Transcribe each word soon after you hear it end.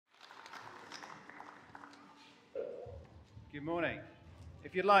Good morning.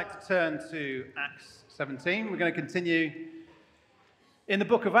 If you'd like to turn to Acts 17, we're going to continue in the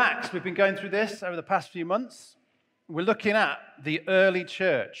book of Acts. We've been going through this over the past few months. We're looking at the early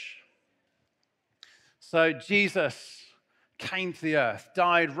church. So Jesus came to the earth,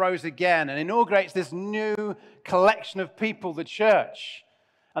 died, rose again, and inaugurates this new collection of people, the church.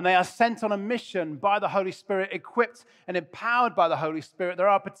 And they are sent on a mission by the Holy Spirit, equipped and empowered by the Holy Spirit. There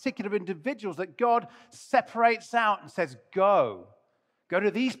are particular individuals that God separates out and says, go to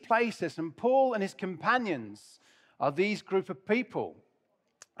these places. And Paul and his companions are these group of people.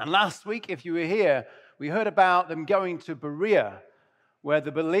 And last week, if you were here, we heard about them going to Berea, where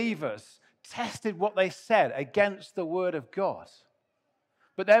the believers tested what they said against the word of God.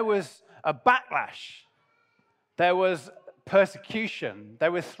 But there was a backlash. There was persecution. They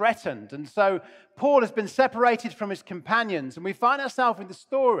were threatened. And so Paul has been separated from his companions. And we find ourselves in the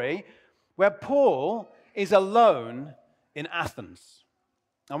story where Paul is alone in Athens.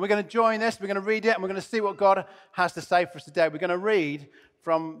 And we're going to join this. We're going to read it. And we're going to see what God has to say for us today. We're going to read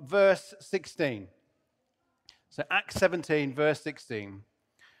from verse 16. So Acts 17, verse 16.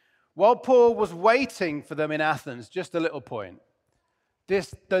 While Paul was waiting for them in Athens, just a little point.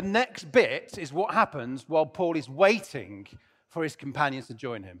 The next bit is what happens while Paul is waiting for his companions to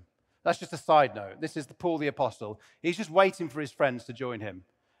join him. That's just a side note. This is Paul the Apostle. He's just waiting for his friends to join him.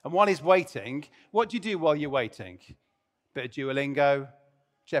 And while he's waiting, what do you do while you're waiting? Bit of Duolingo,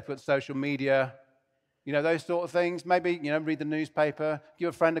 check out social media, those sort of things. Maybe, read the newspaper, give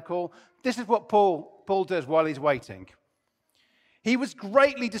a friend a call. This is what Paul does while he's waiting. He was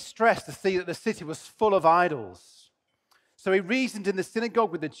greatly distressed to see that the city was full of idols. So he reasoned in the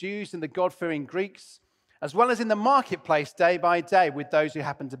synagogue with the Jews and the God-fearing Greeks, as well as in the marketplace day by day with those who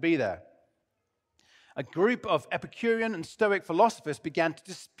happened to be there. A group of Epicurean and Stoic philosophers began to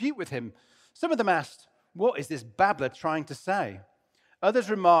dispute with him. Some of them asked, "What is this babbler trying to say?"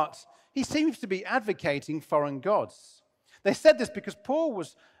 Others remarked, "He seems to be advocating foreign gods." They said this because Paul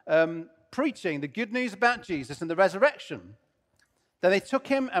was preaching the good news about Jesus and the resurrection. Then they took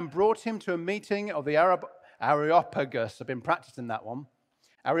him and brought him to a meeting of the Areopagus, I've been practicing that one,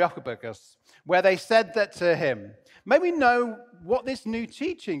 Areopagus, where they said that to him, "May we know what this new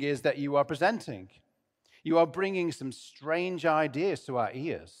teaching is that you are presenting? You are bringing some strange ideas to our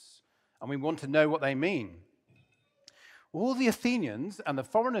ears, and we want to know what they mean." All the Athenians and the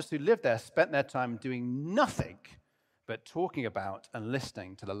foreigners who lived there spent their time doing nothing but talking about and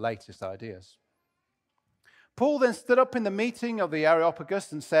listening to the latest ideas. Paul then stood up in the meeting of the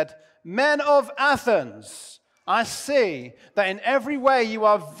Areopagus and said, "Men of Athens, I see that in every way you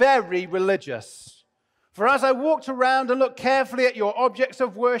are very religious. For as I walked around and looked carefully at your objects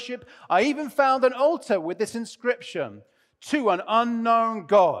of worship, I even found an altar with this inscription, 'To an unknown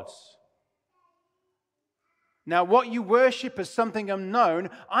God.' Now what you worship as something unknown,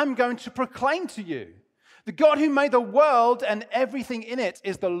 I'm going to proclaim to you. The God who made the world and everything in it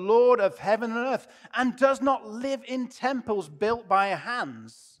is the Lord of heaven and earth and does not live in temples built by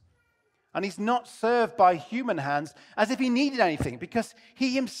hands. And he's not served by human hands as if he needed anything, because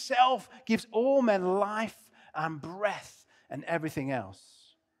he himself gives all men life and breath and everything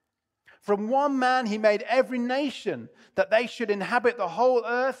else. From one man he made every nation that they should inhabit the whole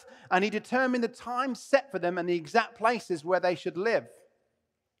earth, and he determined the time set for them and the exact places where they should live.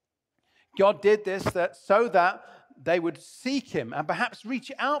 God did this so that they would seek him and perhaps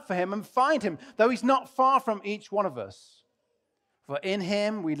reach out for him and find him, though he's not far from each one of us. For in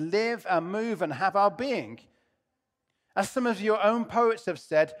him we live and move and have our being. As some of your own poets have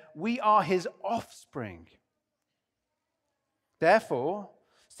said, we are his offspring. Therefore,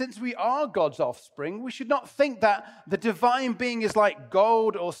 since we are God's offspring, we should not think that the divine being is like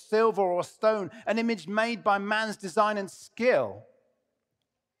gold or silver or stone, an image made by man's design and skill.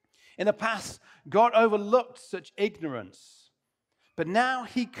 In the past, God overlooked such ignorance, but now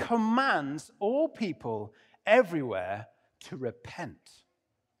he commands all people everywhere to repent.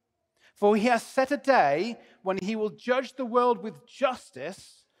 For he has set a day when he will judge the world with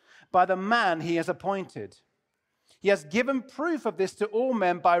justice by the man he has appointed. He has given proof of this to all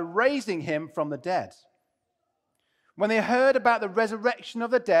men by raising him from the dead. When they heard about the resurrection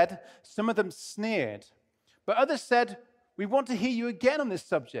of the dead, some of them sneered, but others said, "We want to hear you again on this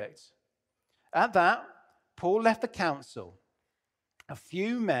subject." At that, Paul left the council. A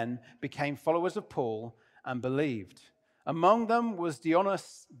few men became followers of Paul and believed. Among them was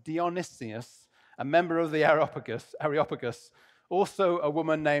Dionysius, a member of the Areopagus, also a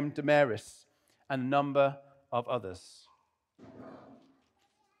woman named Damaris, and a number of others.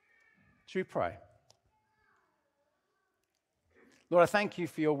 Should we pray? Lord, I thank you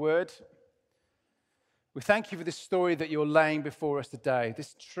for your word. We thank you for this story that you're laying before us today.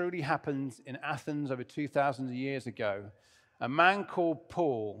 This truly happened in Athens over 2,000 years ago. A man called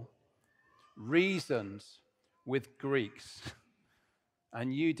Paul reasoned with Greeks,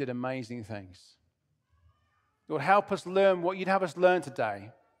 and you did amazing things. Lord, help us learn what you'd have us learn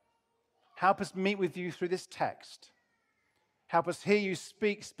today. Help us meet with you through this text. Help us hear you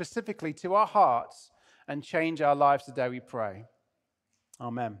speak specifically to our hearts and change our lives today, we pray.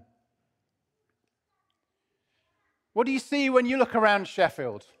 Amen. What do you see when you look around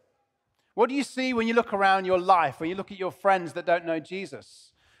Sheffield? What do you see when you look around your life, when you look at your friends that don't know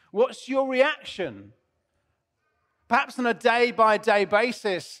Jesus? What's your reaction? Perhaps on a day-by-day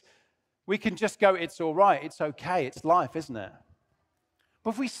basis, we can just go, it's all right, it's okay, it's life, isn't it? But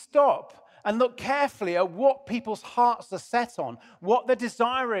if we stop and look carefully at what people's hearts are set on, what they're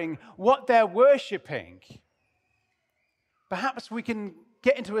desiring, what they're worshipping, perhaps we can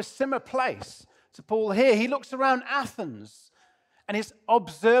get into a similar place to Paul here. He looks around Athens, and it's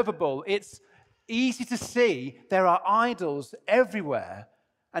observable. It's easy to see there are idols everywhere.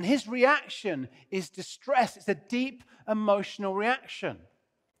 And his reaction is distress. It's a deep emotional reaction.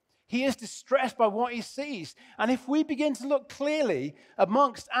 He is distressed by what he sees. And if we begin to look clearly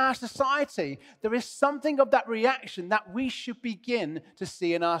amongst our society, there is something of that reaction that we should begin to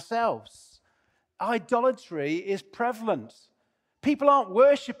see in ourselves. Idolatry is prevalent. People aren't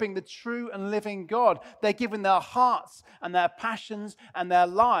worshipping the true and living God. They're giving their hearts and their passions and their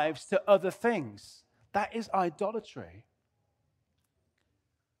lives to other things. That is idolatry.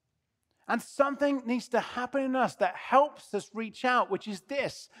 And something needs to happen in us that helps us reach out, which is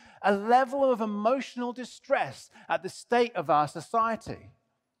this: a level of emotional distress at the state of our society.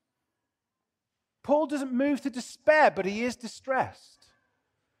 Paul doesn't move to despair, but he is distressed.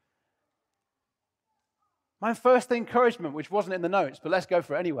 My first encouragement, which wasn't in the notes, but let's go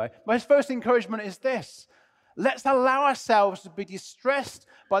for it anyway. My first encouragement is this: let's allow ourselves to be distressed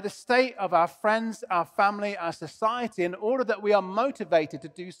by the state of our friends, our family, our society, in order that we are motivated to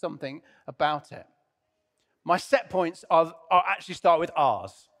do something about it. My set points are actually start with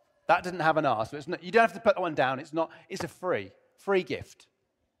R's. That didn't have an R, so you don't have to put that one down. It's a free gift.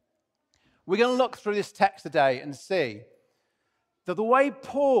 We're going to look through this text today and see that the way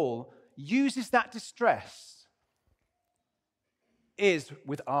Paul uses that distress is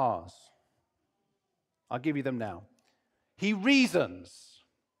with R's. I'll give you them now. He reasons,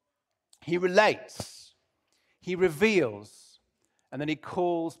 he relates, he reveals, and then he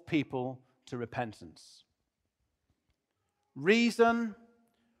calls people to repentance. Reason,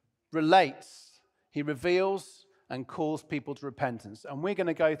 relates, he reveals, and calls people to repentance. And we're going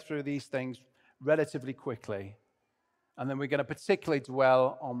to go through these things relatively quickly. And then we're going to particularly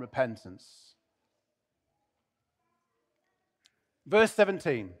dwell on repentance. Verse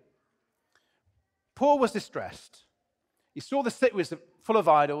 17. Paul was distressed. He saw the city was full of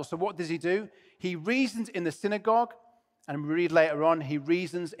idols, so what does he do? He reasons in the synagogue, and we read later on, he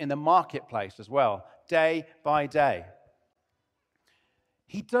reasons in the marketplace as well, day by day.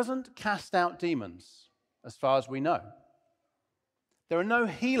 He doesn't cast out demons, as far as we know. There are no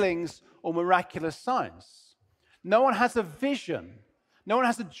healings or miraculous signs. No one has a vision. No one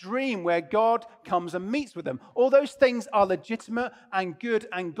has a dream where God comes and meets with them. All those things are legitimate and good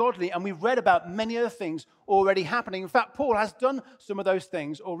and godly, and we've read about many other things already happening. In fact, Paul has done some of those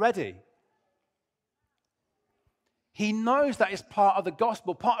things already. He knows that is part of the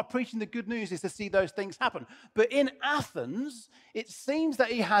gospel. Part of preaching the good news is to see those things happen. But in Athens, it seems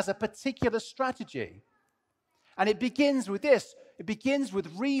that he has a particular strategy. And it begins with this. It begins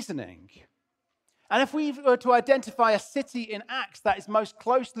with reasoning. And if we were to identify a city in Acts that is most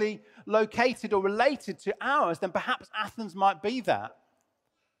closely located or related to ours, then perhaps Athens might be that.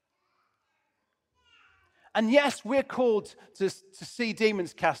 And yes, we're called to see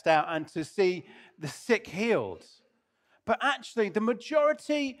demons cast out and to see the sick healed. But actually, the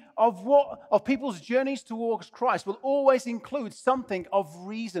majority of people's journeys towards Christ will always include something of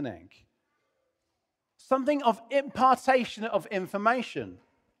reasoning, something of impartation of information.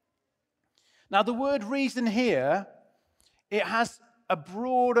 Now, the word reason here, it has a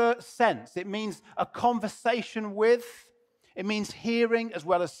broader sense. It means a conversation with. It means hearing as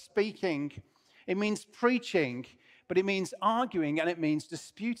well as speaking. It means preaching, but it means arguing, and it means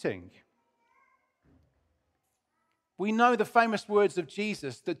disputing. We know the famous words of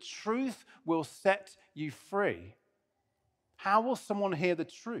Jesus, the truth will set you free. How will someone hear the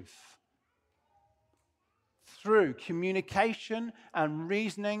truth? Through communication and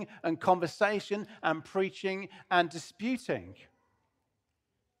reasoning and conversation and preaching and disputing.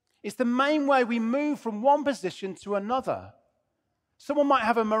 It's the main way we move from one position to another. Someone might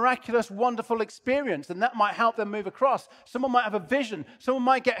have a miraculous, wonderful experience, and that might help them move across. Someone might have a vision. Someone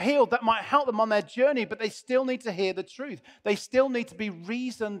might get healed. That might help them on their journey, but they still need to hear the truth. They still need to be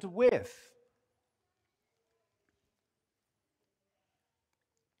reasoned with.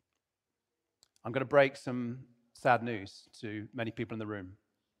 I'm going to break some sad news to many people in the room.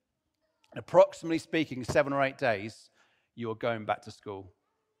 Approximately speaking, 7 or 8 days, you are going back to school.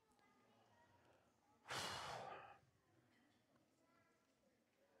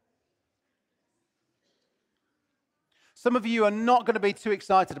 Some of you are not going to be too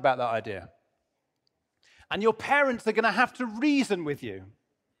excited about that idea. And your parents are going to have to reason with you.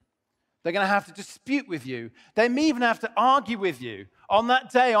 They're going to have to dispute with you. They may even have to argue with you on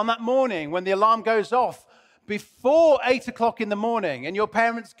that day, on that morning, when the alarm goes off before 8 o'clock in the morning, and your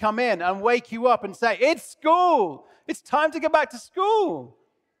parents come in and wake you up and say, "It's school. It's time to go back to school."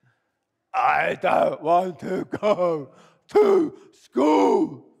 "I don't want to go to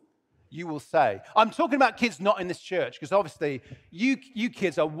school," you will say. I'm talking about kids not in this church, because obviously you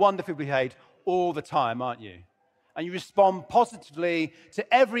kids are wonderfully behaved all the time, aren't you? And you respond positively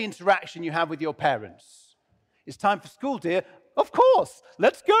to every interaction you have with your parents. "It's time for school, dear." "Of course,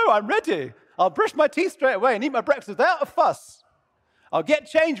 let's go, I'm ready. I'll brush my teeth straight away and eat my breakfast without a fuss. I'll get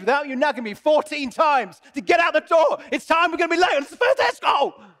changed without you nagging me 14 times to get out the door. It's time, we're going to be late, it's the first day of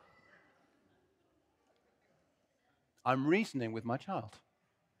school." I'm reasoning with my child.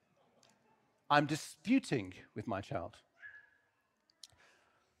 I'm disputing with my child.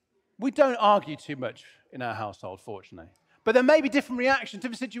 We don't argue too much in our household, fortunately. But there may be different reactions,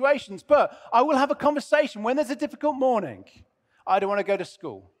 different situations. But I will have a conversation when there's a difficult morning. I don't want to go to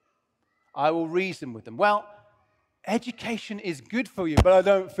school. I will reason with them. "Well, education is good for you, but I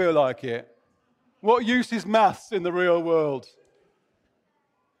don't feel like it. What use is maths in the real world?"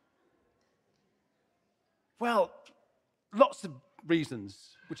 Well, lots of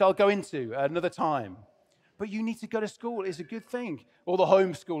reasons, which I'll go into another time. But you need to go to school. It's a good thing. All the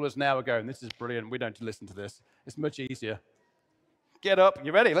homeschoolers now are going, "This is brilliant. We don't listen to this. It's much easier. Get up.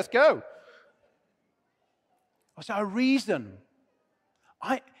 You ready? Let's go." So I reason.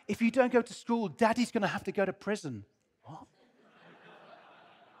 If you don't go to school, Daddy's going to have to go to prison. What?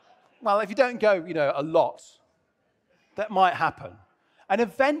 Well, if you don't go, a lot, that might happen. And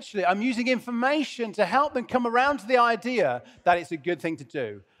eventually, I'm using information to help them come around to the idea that it's a good thing to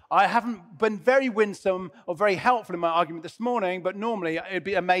do. I haven't been very winsome or very helpful in my argument this morning, but normally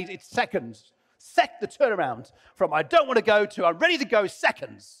it's seconds. The turnaround from "I don't want to go" to "I'm ready to go"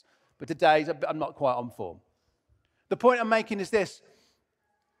 seconds. But today, I'm not quite on form. The point I'm making is this.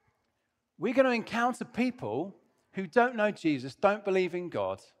 We're going to encounter people who don't know Jesus, don't believe in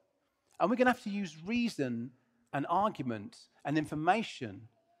God, and we're going to have to use reason and argument and information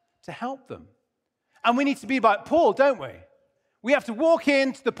to help them. And we need to be like Paul, don't we? We have to walk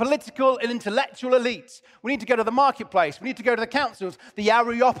into the political and intellectual elite. We need to go to the marketplace. We need to go to the councils, the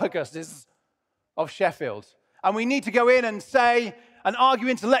Areopaguses of Sheffield. And we need to go in and say and argue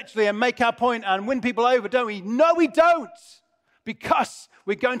intellectually and make our point and win people over, don't we? No, we don't. Because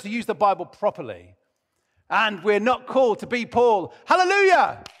we're going to use the Bible properly. And we're not called to be Paul.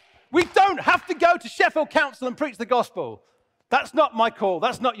 Hallelujah! We don't have to go to Sheffield Council and preach the gospel. That's not my call.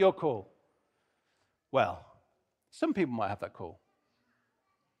 That's not your call. Well, some people might have that call.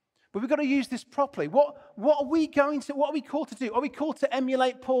 But we've got to use this properly. What are we called to do? Are we called to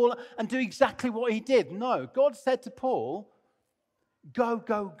emulate Paul and do exactly what he did? No. God said to Paul, go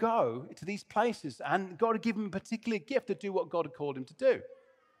to these places. And God had given him a particular gift to do what God had called him to do.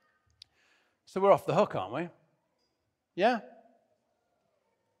 So we're off the hook, aren't we? Yeah?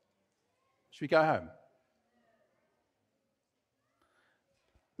 Should we go home?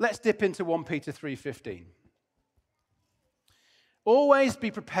 Let's dip into 1 Peter 3:15. Always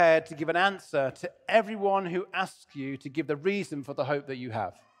be prepared to give an answer to everyone who asks you to give the reason for the hope that you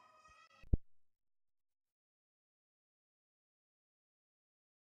have.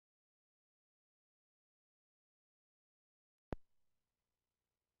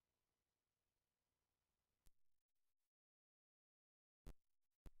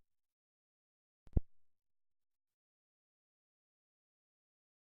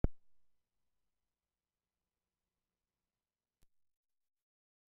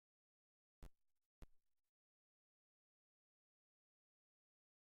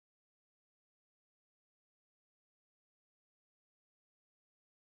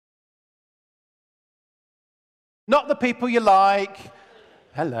 Not the people you like.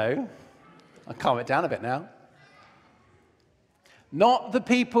 Hello. I'll calm it down a bit now. Not the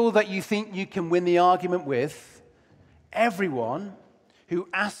people that you think you can win the argument with. Everyone who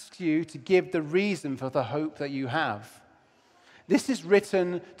asks you to give the reason for the hope that you have. This is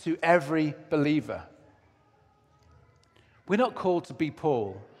written to every believer. We're not called to be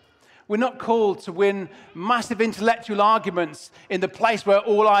Paul. We're not called to win massive intellectual arguments in the place where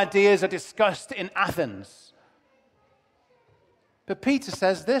all ideas are discussed in Athens. But Peter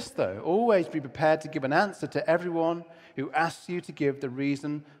says this, though: always be prepared to give an answer to everyone who asks you to give the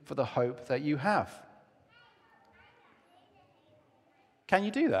reason for the hope that you have. Can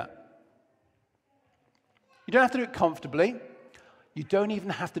you do that? You don't have to do it comfortably. You don't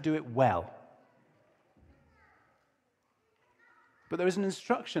even have to do it well. But there is an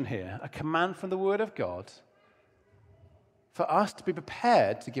instruction here, a command from the Word of God for us to be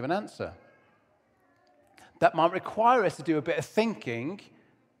prepared to give an answer. That might require us to do a bit of thinking,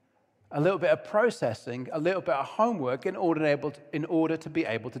 a little bit of processing, a little bit of homework in order to be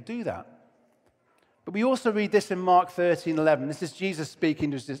able to do that. But we also read this in Mark 13:11. This is Jesus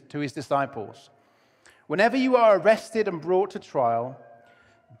speaking to his disciples. Whenever you are arrested and brought to trial,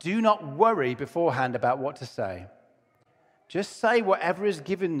 do not worry beforehand about what to say. Just say whatever is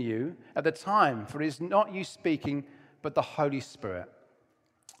given you at the time, for it is not you speaking, but the Holy Spirit.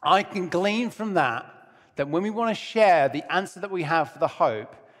 I can glean from that when we want to share the answer that we have for the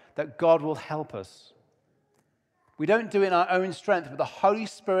hope, that God will help us. We don't do it in our own strength, but the Holy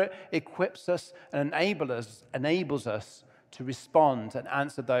Spirit equips us and enables us to respond and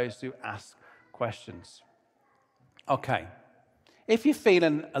answer those who ask questions. Okay, if you're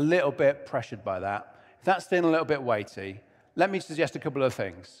feeling a little bit pressured by that, if that's feeling a little bit weighty, let me suggest a couple of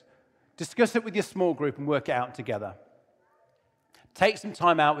things. Discuss it with your small group and work it out together. Take some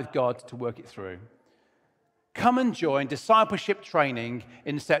time out with God to work it through. Come and join discipleship training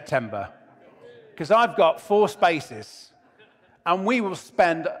in September, because I've got 4 spaces, and we will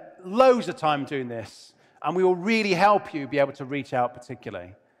spend loads of time doing this, and we will really help you be able to reach out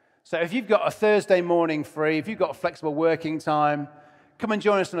particularly. So if you've got a Thursday morning free, if you've got a flexible working time, come and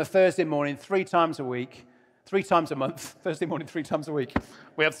join us on a Thursday morning 3 times a week. 3 times a month, Thursday morning, 3 times a week.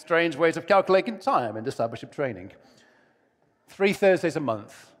 We have strange ways of calculating time in discipleship training. 3 Thursdays a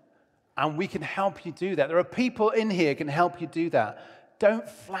month, and we can help you do that. There are people in here who can help you do that. Don't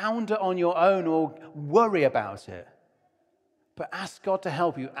flounder on your own or worry about it, but ask God to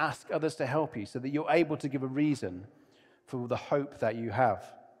help you, ask others to help you so that you're able to give a reason for the hope that you have.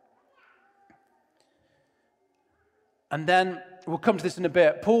 And then we'll come to this in a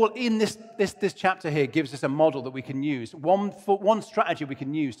bit. Paul, in this chapter here, gives us a model that we can use, one strategy we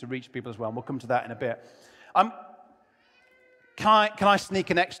can use to reach people as well. And we'll come to that in a bit. Can I sneak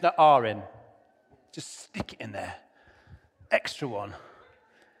an extra R in? Just stick it in there. Extra one.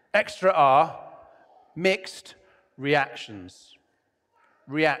 Extra R, mixed reactions.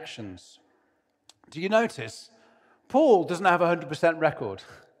 Reactions. Do you notice? Paul doesn't have a 100% record.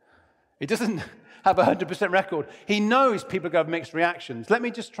 He doesn't have a 100% record. He knows people are going to have mixed reactions. Let me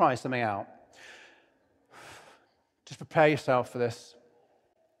just try something out. Just prepare yourself for this.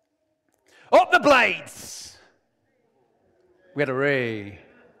 Up the blades! We had a re.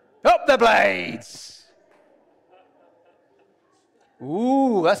 Up the blades!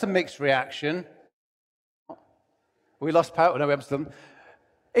 Ooh, that's a mixed reaction. We lost power. No, we haven't still.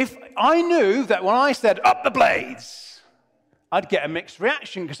 If I knew that when I said up the blades, I'd get a mixed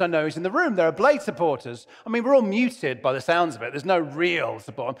reaction because I know he's in the room. There are Blade supporters. I mean, we're all muted by the sounds of it. There's no real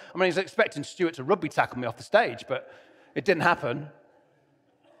support. I mean, he's expecting Stuart to rugby tackle me off the stage, but it didn't happen.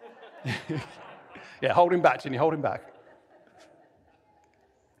 Yeah, hold him back, Ginny, hold him back.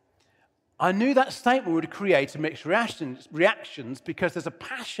 I knew that statement would create a mixed reactions because there's a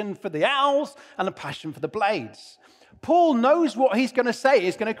passion for the owls and a passion for the Blades. Paul knows what he's going to say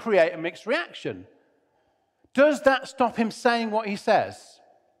is going to create a mixed reaction. Does that stop him saying what he says?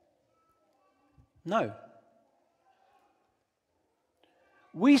 No.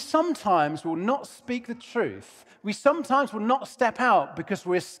 We sometimes will not speak the truth. We sometimes will not step out because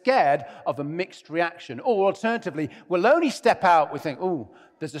we're scared of a mixed reaction. Or alternatively, we'll only step out, we think, oh,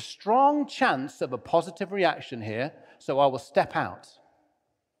 there's a strong chance of a positive reaction here, so I will step out.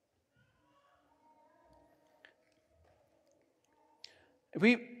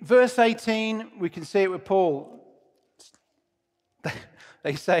 Verse 18, we can see it with Paul.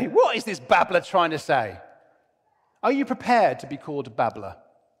 They say, what is this babbler trying to say? Are you prepared to be called a babbler?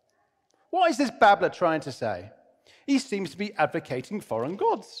 What is this babbler trying to say? He seems to be advocating foreign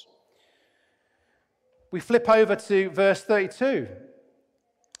gods. We flip over to verse 32.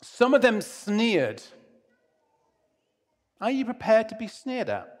 Some of them sneered. Are you prepared to be sneered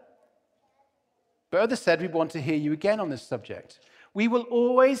at? But others said, we want to hear you again on this subject. We will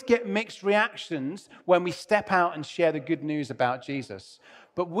always get mixed reactions when we step out and share the good news about Jesus.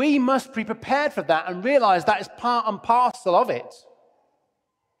 But we must be prepared for that and realize that is part and parcel of it.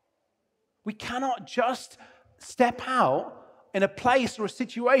 We cannot just step out in a place or a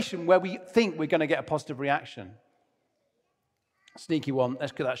situation where we think we're going to get a positive reaction. Sneaky one.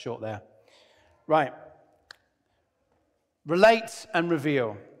 Let's cut that short there. Right. Relate and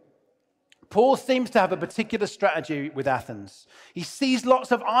reveal. Paul seems to have a particular strategy with Athens. He sees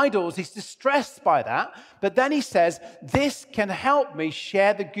lots of idols. He's distressed by that. But then he says, this can help me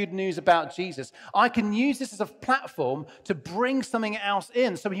share the good news about Jesus. I can use this as a platform to bring something else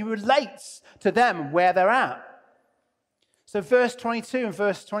in. So he relates to them and where they're at. So verse 22 and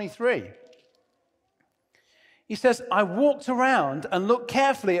verse 23. He says, I walked around and looked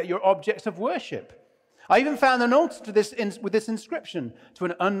carefully at your objects of worship. I even found an altar to this with this inscription, to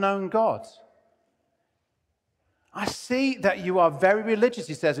an unknown God. I see that you are very religious,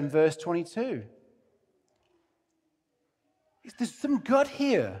 he says in verse 22. There's some God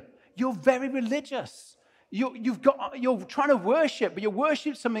here. You're very religious. You're trying to worship, but you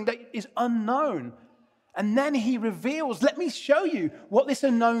worship something that is unknown. And then he reveals, let me show you what this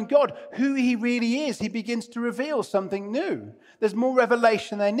unknown God, who he really is. He begins to reveal something new. There's more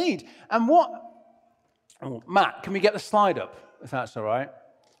revelation they need. And Matt, can we get the slide up, if that's all right?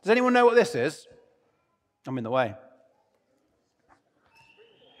 Does anyone know what this is? I'm in the way.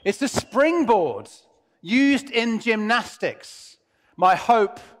 It's the springboard used in gymnastics. My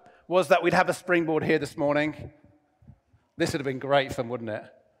hope was that we'd have a springboard here this morning. This would have been great fun, wouldn't it?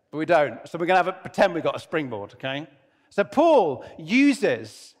 But we don't. So we're going to pretend we've got a springboard, okay? So Paul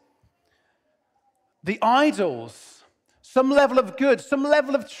uses the idols, some level of good, some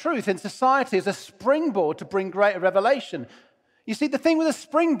level of truth in society as a springboard to bring greater revelation. You see, the thing with a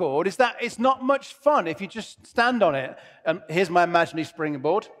springboard is that it's not much fun if you just stand on it. Here's my imaginary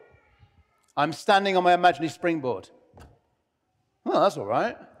springboard. I'm standing on my imaginary springboard. Well, that's all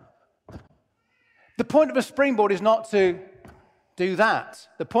right. The point of a springboard is not to do that.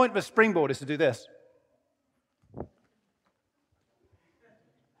 The point of a springboard is to do this. Have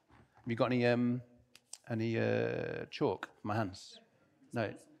you got any chalk in my hands?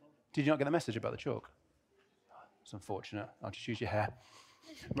 No. Did you not get the message about the chalk? It's unfortunate. I'll just use your hair.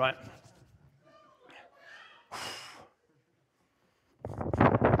 Right.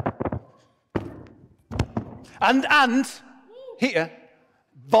 And here,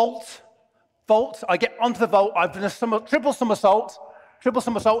 vault. I get onto the vault. I've done a triple somersault,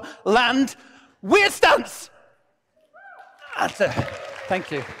 land, weird stance.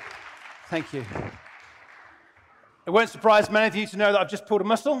 Thank you. It won't surprise many of you to know that I've just pulled a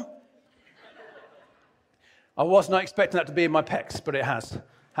muscle. I was not expecting that to be in my pecs, but it has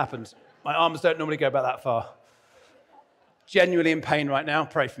happened. My arms don't normally go about that far. Genuinely in pain right now.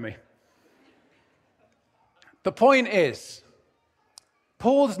 Pray for me. The point is,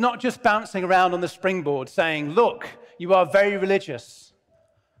 Paul's not just bouncing around on the springboard saying, look, you are very religious.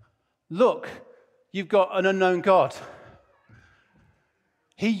 Look, you've got an unknown God.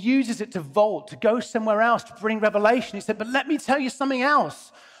 He uses it to vault, to go somewhere else, to bring revelation. He said, but let me tell you something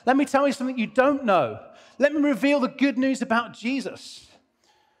else. Let me tell you something you don't know. Let me reveal the good news about Jesus.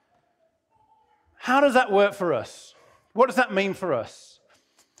 How does that work for us? What does that mean for us?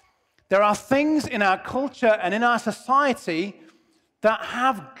 There are things in our culture and in our society that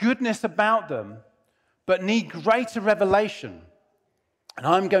have goodness about them, but need greater revelation. And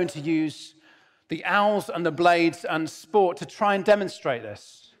I'm going to use the owls and the blades and sport to try and demonstrate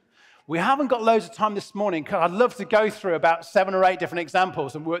this. We haven't got loads of time this morning, because I'd love to go through about 7 or 8 different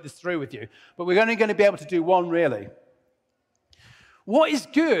examples and work this through with you, but we're only going to be able to do one, really. What is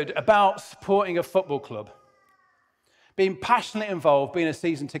good about supporting a football club? Being passionately involved, being a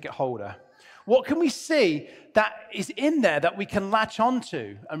season ticket holder. What can we see that is in there that we can latch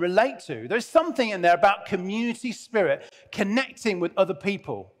onto and relate to? There's something in there about community spirit, connecting with other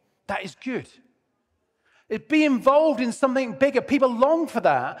people. That is good. Be involved in something bigger. People long for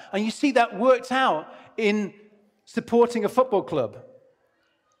that, and you see that worked out in supporting a football club.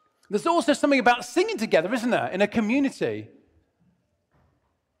 There's also something about singing together, isn't there, in a community?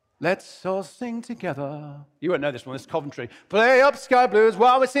 Let's all sing together. You won't know this one, this is Coventry. Play up Sky Blues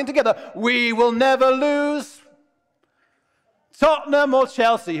while we sing together. We will never lose. Tottenham or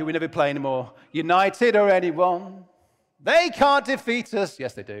Chelsea, who we never play anymore. United or anyone. They can't defeat us.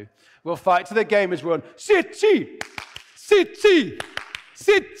 Yes, they do. We'll fight till the game is won. City! City!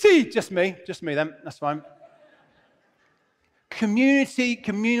 City! Just me then. That's fine. Community,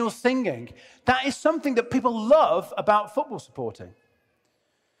 communal singing. That is something that people love about football supporting.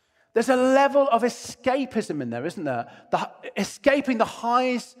 There's a level of escapism in there, isn't there? Escaping the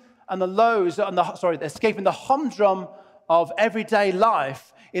highs and the lows, escaping the humdrum of everyday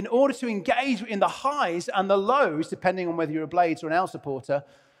life in order to engage in the highs and the lows, depending on whether you're a Blades or an L supporter,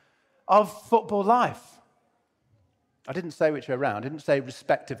 of football life. I didn't say which way around. I didn't say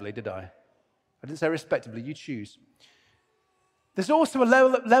respectively, did I? I didn't say respectively. You choose. There's also a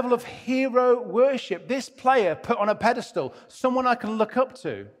level of hero worship. This player put on a pedestal, someone I can look up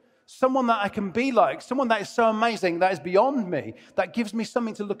to, someone that I can be like, someone that is so amazing, that is beyond me, that gives me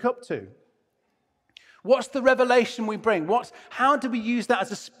something to look up to. What's the revelation we bring? How do we use that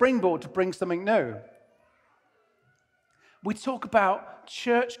as a springboard to bring something new? We talk about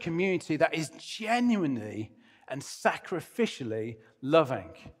church community that is genuinely and sacrificially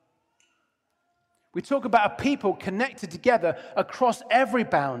loving. We talk about a people connected together across every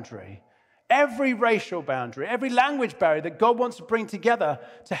boundary, every racial boundary, every language barrier that God wants to bring together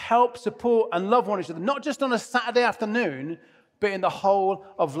to help support and love one another, not just on a Saturday afternoon, but in the whole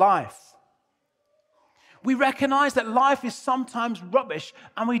of life. We recognize that life is sometimes rubbish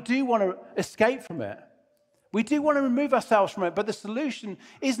and we do want to escape from it. We do want to remove ourselves from it, but the solution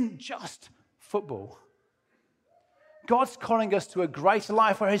isn't just football. God's calling us to a greater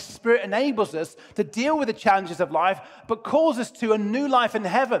life where His Spirit enables us to deal with the challenges of life, but calls us to a new life in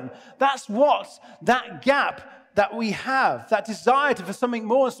heaven. That's what that gap that we have, that desire for something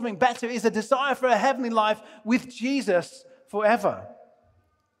more and something better, is a desire for a heavenly life with Jesus forever.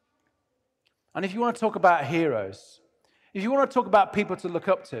 And if you want to talk about heroes, if you want to talk about people to look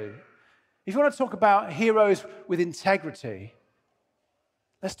up to, if you want to talk about heroes with integrity,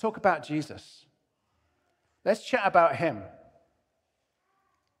 let's talk about Jesus. Let's chat about Him.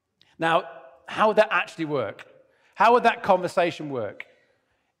 Now, how would that actually work? How would that conversation work?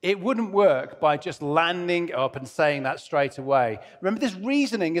 It wouldn't work by just landing up and saying that straight away. Remember, this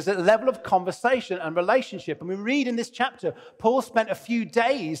reasoning is at a level of conversation and relationship. And we read in this chapter, Paul spent a few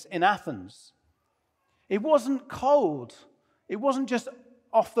days in Athens. It wasn't cold. It wasn't just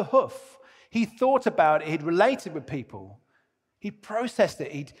off the hoof. He thought about it. He'd related with people. He'd processed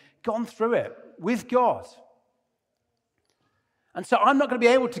it. He'd gone through it with God. And so I'm not going to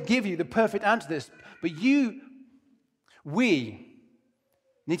be able to give you the perfect answer to this, but we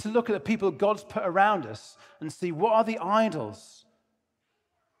need to look at the people God's put around us and see what are the idols?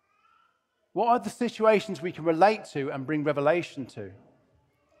 What are the situations we can relate to and bring revelation to?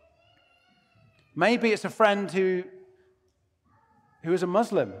 Maybe it's a friend who is a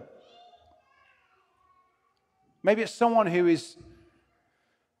Muslim. Maybe it's someone who is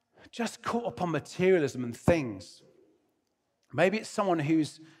just caught up on materialism and things. Maybe it's someone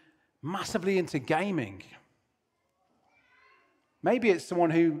who's massively into gaming. Maybe it's someone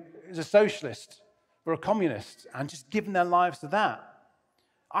who is a socialist or a communist and just given their lives to that.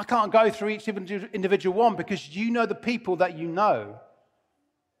 I can't go through each individual one because you know the people that you know.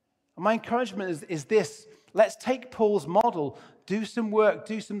 And my encouragement is this. Let's take Paul's model, do some work,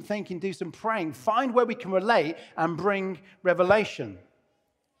 do some thinking, do some praying, find where we can relate and bring revelation.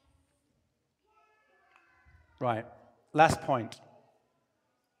 Right. Last point.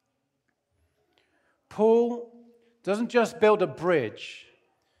 Paul doesn't just build a bridge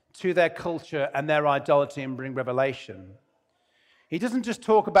to their culture and their idolatry and bring revelation. He doesn't just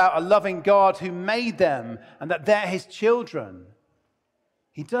talk about a loving God who made them and that they're His children.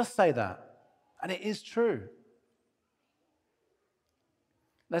 He does say that, and it is true.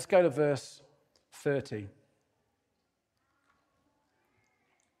 Let's go to verse 30.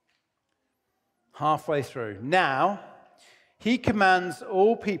 Halfway through. Now, He commands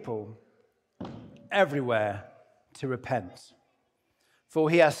all people everywhere to repent. For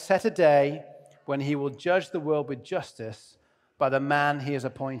He has set a day when He will judge the world with justice by the man He has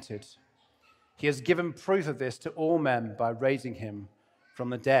appointed. He has given proof of this to all men by raising Him from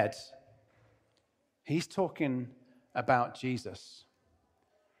the dead. He's talking about Jesus.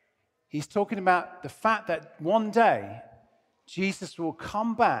 He's talking about the fact that one day Jesus will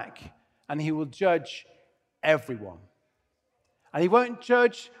come back and He will judge everyone. And He won't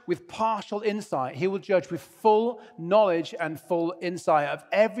judge with partial insight. He will judge with full knowledge and full insight of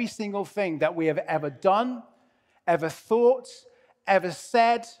every single thing that we have ever done, ever thought, ever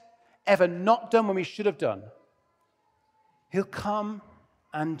said, ever not done when we should have done. He'll come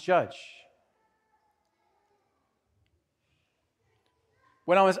and judge.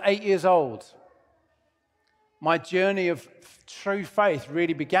 When I was 8 years old, my journey of true faith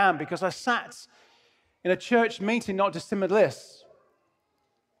really began because I sat in a church meeting not dissimilar to this.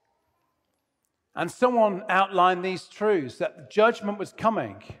 And someone outlined these truths, that judgment was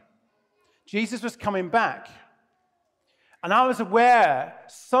coming. Jesus was coming back. And I was aware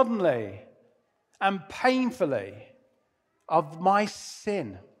suddenly and painfully of my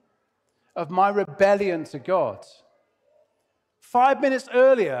sin, of my rebellion to God. 5 minutes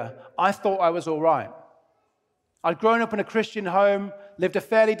earlier, I thought I was all right. I'd grown up in a Christian home, lived a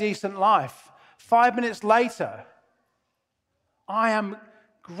fairly decent life. 5 minutes later, I am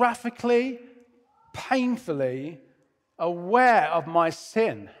graphically, painfully aware of my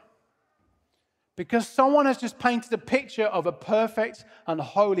sin. Because someone has just painted a picture of a perfect and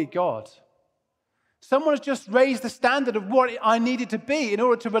holy God. Someone has just raised the standard of what I needed to be in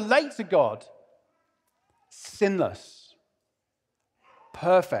order to relate to God. Sinless.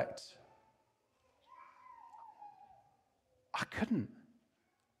 Perfect. I couldn't.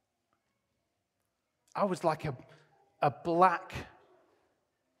 I was like a black,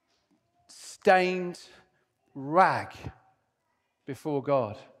 stained rag before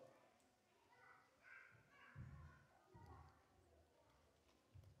God.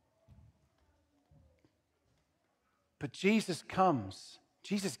 But Jesus comes.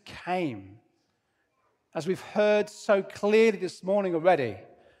 Jesus came, as we've heard so clearly this morning already,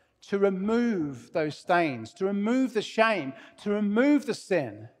 to remove those stains, to remove the shame, to remove the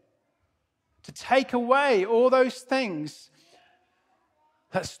sin, to take away all those things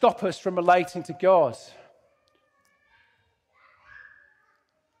that stop us from relating to God.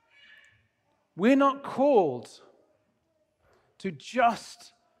 We're not called to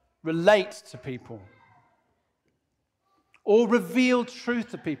just relate to people or reveal truth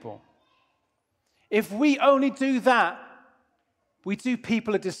to people. If we only do that, we do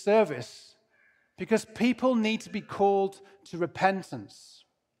people a disservice, because people need to be called to repentance.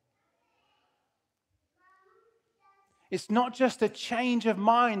 It's not just a change of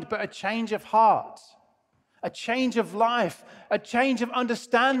mind, but a change of heart, a change of life, a change of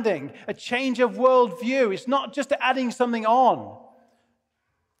understanding, a change of worldview. It's not just adding something on,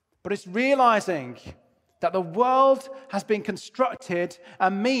 but it's realizing that the world has been constructed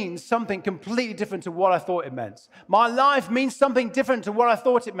and means something completely different to what I thought it meant. My life means something different to what I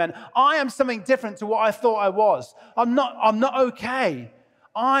thought it meant. I am something different to what I thought I was. I'm not okay.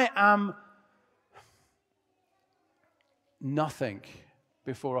 I am nothing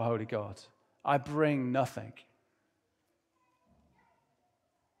before a holy God. I bring nothing.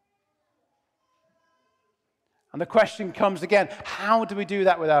 And the question comes again, how do we do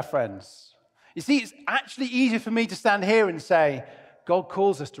that with our friends? You see, it's actually easier for me to stand here and say, God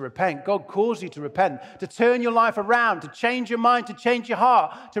calls us to repent. God calls you to repent, to turn your life around, to change your mind, to change your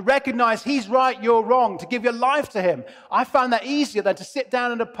heart, to recognize He's right, you're wrong, to give your life to Him. I found that easier than to sit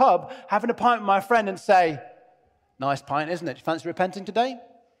down in a pub, having a pint with my friend and say, nice pint, isn't it? Do you fancy repenting today?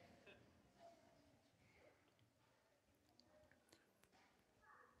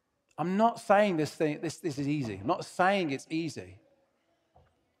 I'm not saying this is easy. I'm not saying it's easy.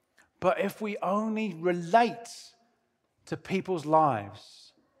 But if we only relate to people's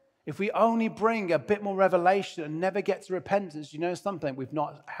lives, if we only bring a bit more revelation and never get to repentance, you know something? We've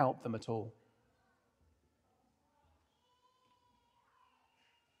not helped them at all.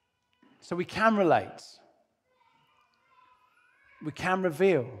 So we can relate. We can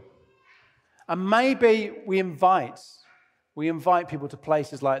reveal. And maybe we invite people to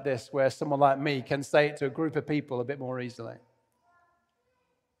places like this where someone like me can say it to a group of people a bit more easily.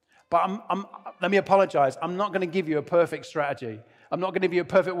 But let me apologize. I'm not going to give you a perfect strategy. I'm not going to give you a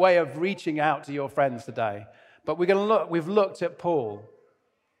perfect way of reaching out to your friends today. But we've looked at Paul.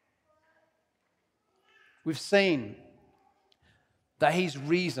 We've seen that he's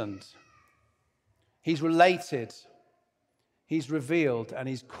reasoned, he's related, he's revealed, and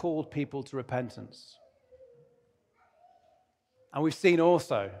he's called people to repentance. And we've seen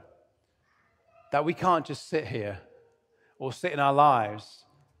also that we can't just sit here or sit in our lives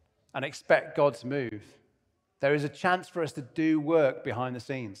and expect God to move. There is a chance for us to do work behind the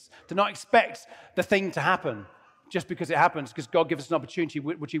scenes, to not expect the thing to happen just because it happens, because God gives us an opportunity,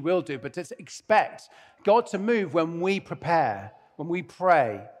 which He will do, but to expect God to move when we prepare, when we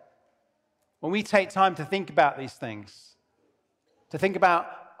pray, when we take time to think about these things, to think about,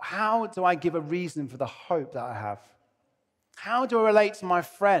 how do I give a reason for the hope that I have? How do I relate to my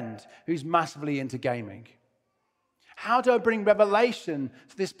friend who's massively into gaming? How do I bring revelation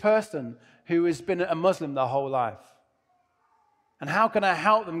to this person who has been a Muslim their whole life? And how can I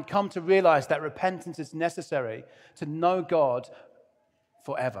help them come to realize that repentance is necessary to know God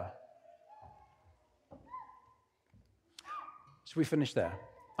forever? Should we finish there?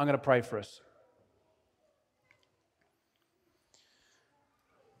 I'm going to pray for us.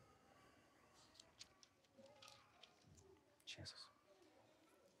 Jesus.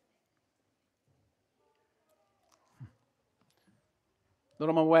 Lord,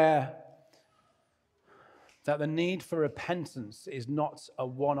 I'm aware that the need for repentance is not a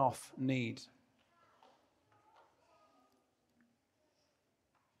one-off need.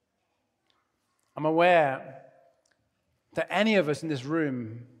 I'm aware that any of us in this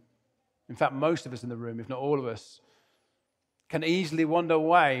room, in fact, most of us in the room, if not all of us, can easily wander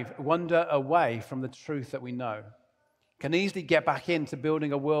away from the truth that we know, can easily get back into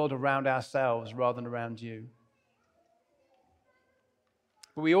building a world around ourselves rather than around you.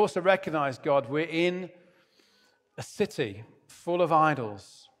 But we also recognize, God, we're in a city full of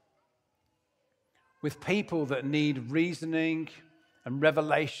idols, with people that need reasoning and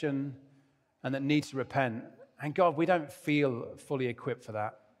revelation and that need to repent. And God, we don't feel fully equipped for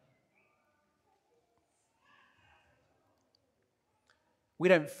that. We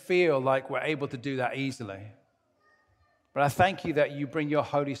don't feel like we're able to do that easily. But I thank you that you bring your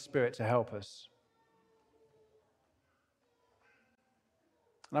Holy Spirit to help us.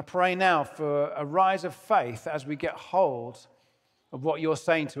 And I pray now for a rise of faith as we get hold of what you're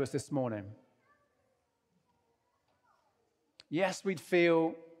saying to us this morning. Yes, we'd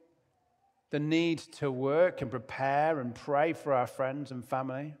feel the need to work and prepare and pray for our friends and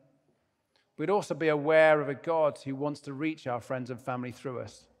family. We'd also be aware of a God who wants to reach our friends and family through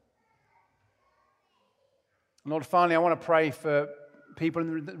us. And Lord, finally, I want to pray for people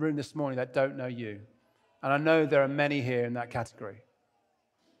in the room this morning that don't know you. And I know there are many here in that category.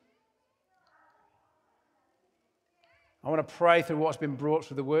 I want to pray through what's been brought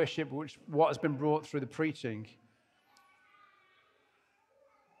through the worship, what has been brought through the preaching,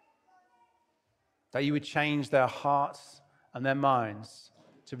 that you would change their hearts and their minds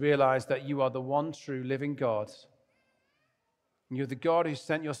to realize that you are the one true living God. And you're the God who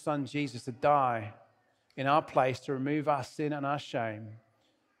sent your son Jesus to die in our place to remove our sin and our shame.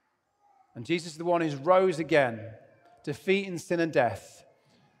 And Jesus is the one who's rose again, defeating sin and death,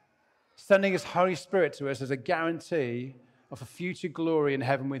 sending his Holy Spirit to us as a guarantee of a future glory in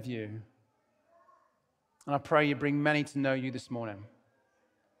heaven with you. And I pray you bring many to know you this morning.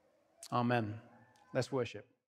 Amen. Let's worship.